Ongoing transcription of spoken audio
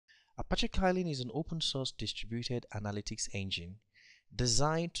Apache Kylin is an open source distributed analytics engine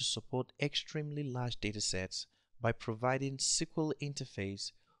designed to support extremely large datasets by providing SQL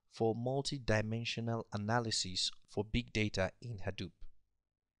interface for multi-dimensional analysis for big data in Hadoop.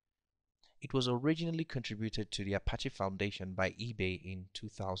 It was originally contributed to the Apache Foundation by eBay in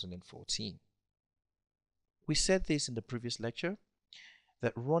 2014. We said this in the previous lecture,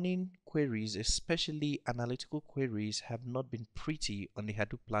 that running queries, especially analytical queries, have not been pretty on the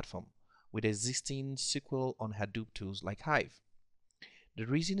Hadoop platform with existing SQL on Hadoop tools like Hive. The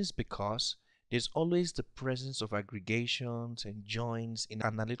reason is because there's always the presence of aggregations and joins in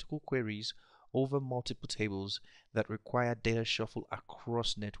analytical queries over multiple tables that require data shuffle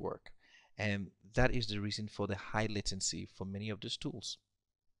across network, and that is the reason for the high latency for many of these tools.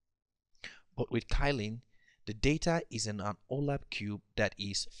 But with Kylin, the data is in an OLAP cube that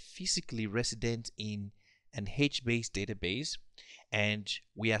is physically resident in an H-based database, and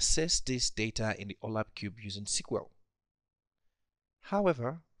we access this data in the OLAP cube using SQL.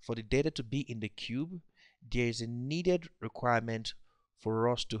 However, for the data to be in the cube, there is a needed requirement for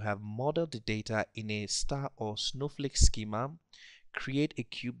us to have modeled the data in a star or snowflake schema, create a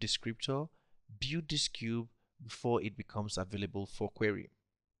cube descriptor, build this cube before it becomes available for query.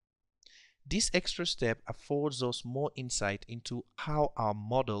 This extra step affords us more insight into how our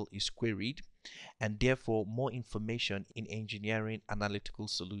model is queried and therefore more information in engineering analytical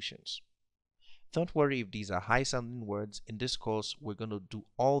solutions. Don't worry if these are high sounding words. In this course, we're going to do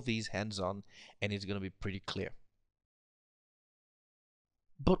all these hands-on and it's going to be pretty clear.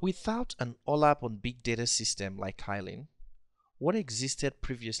 But without an OLAP on big data system like Kylin, what existed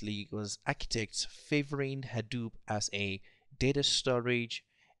previously was architects favoring Hadoop as a data storage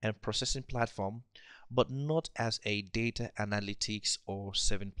and processing platform, but not as a data analytics or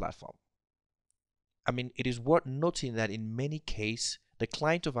serving platform. I mean, it is worth noting that in many cases, the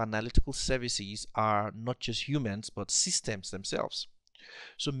client of analytical services are not just humans, but systems themselves.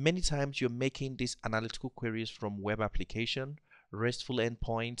 So many times you're making these analytical queries from web application, RESTful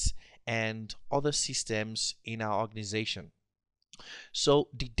endpoints, and other systems in our organization. So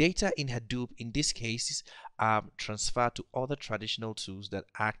the data in Hadoop in this case are transferred to other traditional tools that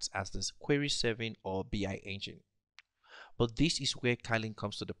act as this query serving or BI engine. But this is where Kylin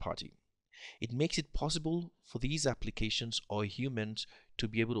comes to the party. It makes it possible for these applications or humans to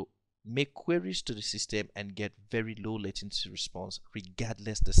be able to make queries to the system and get very low latency response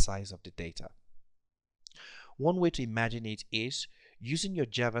regardless the size of the data. One way to imagine it is using your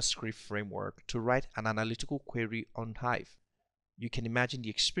JavaScript framework to write an analytical query on Hive. You can imagine the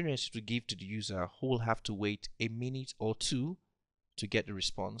experience it will give to the user who will have to wait a minute or two to get the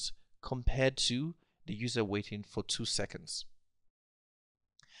response compared to the user waiting for 2 seconds.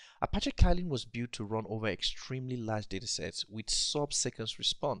 Apache Kylin was built to run over extremely large datasets with sub-seconds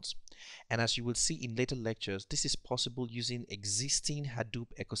response, and as you will see in later lectures, this is possible using existing Hadoop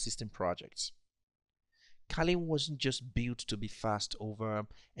ecosystem projects. Kylin wasn't just built to be fast over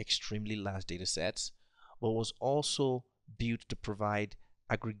extremely large datasets, but was also built to provide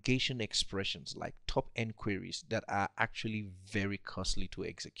aggregation expressions like top-end queries that are actually very costly to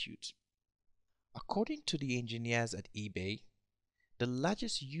execute. According to the engineers at eBay, the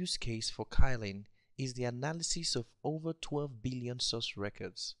largest use case for Kylin is the analysis of over 12 billion source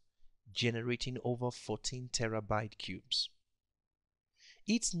records, generating over 14 terabyte cubes.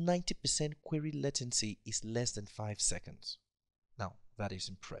 Its 90% query latency is less than 5 seconds. Now, that is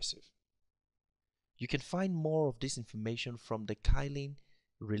impressive. You can find more of this information from the Kylin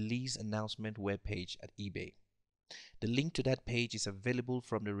release announcement webpage at eBay. The link to that page is available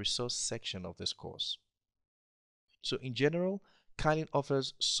from the resource section of this course. So in general, Kylin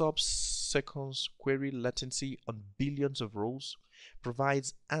offers sub-seconds query latency on billions of rows,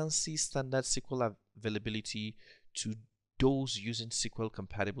 provides ANSI standard SQL availability to those using SQL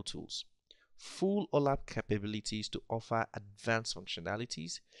compatible tools, full OLAP capabilities to offer advanced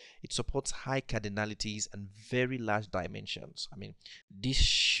functionalities. It supports high cardinalities and very large dimensions. I mean, this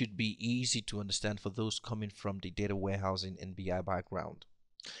should be easy to understand for those coming from the data warehousing and BI background.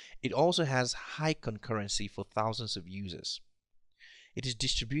 It also has high concurrency for thousands of users. It is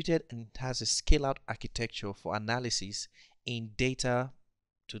distributed and has a scale-out architecture for analysis in data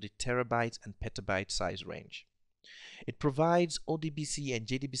to the terabyte and petabyte size range. It provides ODBC and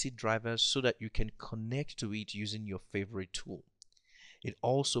JDBC drivers so that you can connect to it using your favorite tool. It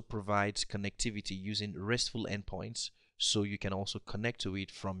also provides connectivity using RESTful endpoints, so you can also connect to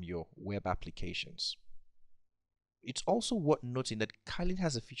it from your web applications. It's also worth noting that Kylin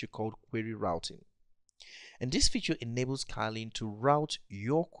has a feature called query routing. And this feature enables Kylin to route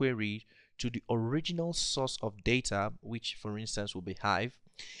your query to the original source of data, which for instance will be Hive,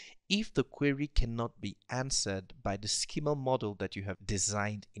 if the query cannot be answered by the schema model that you have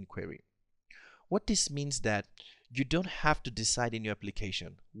designed in query. What this means that you don't have to decide in your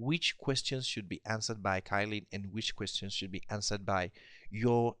application which questions should be answered by Kylin and which questions should be answered by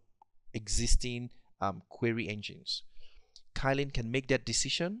your existing query engines. Kylin can make that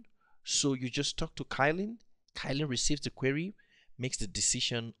decision, so you just talk to Kylin. Kylin receives the query, makes the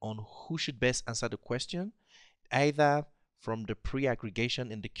decision on who should best answer the question, either from the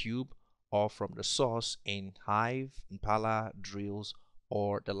pre-aggregation in the cube or from the source in Hive, Impala, Drills,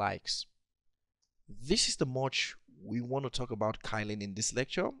 or the likes. This is the much we want to talk about Kylin in this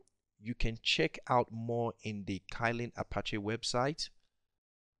lecture. You can check out more in the Kylin Apache website.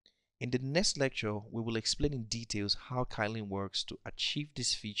 In the next lecture, we will explain in details how Kylin works to achieve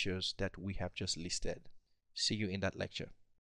these features that we have just listed. See you in that lecture.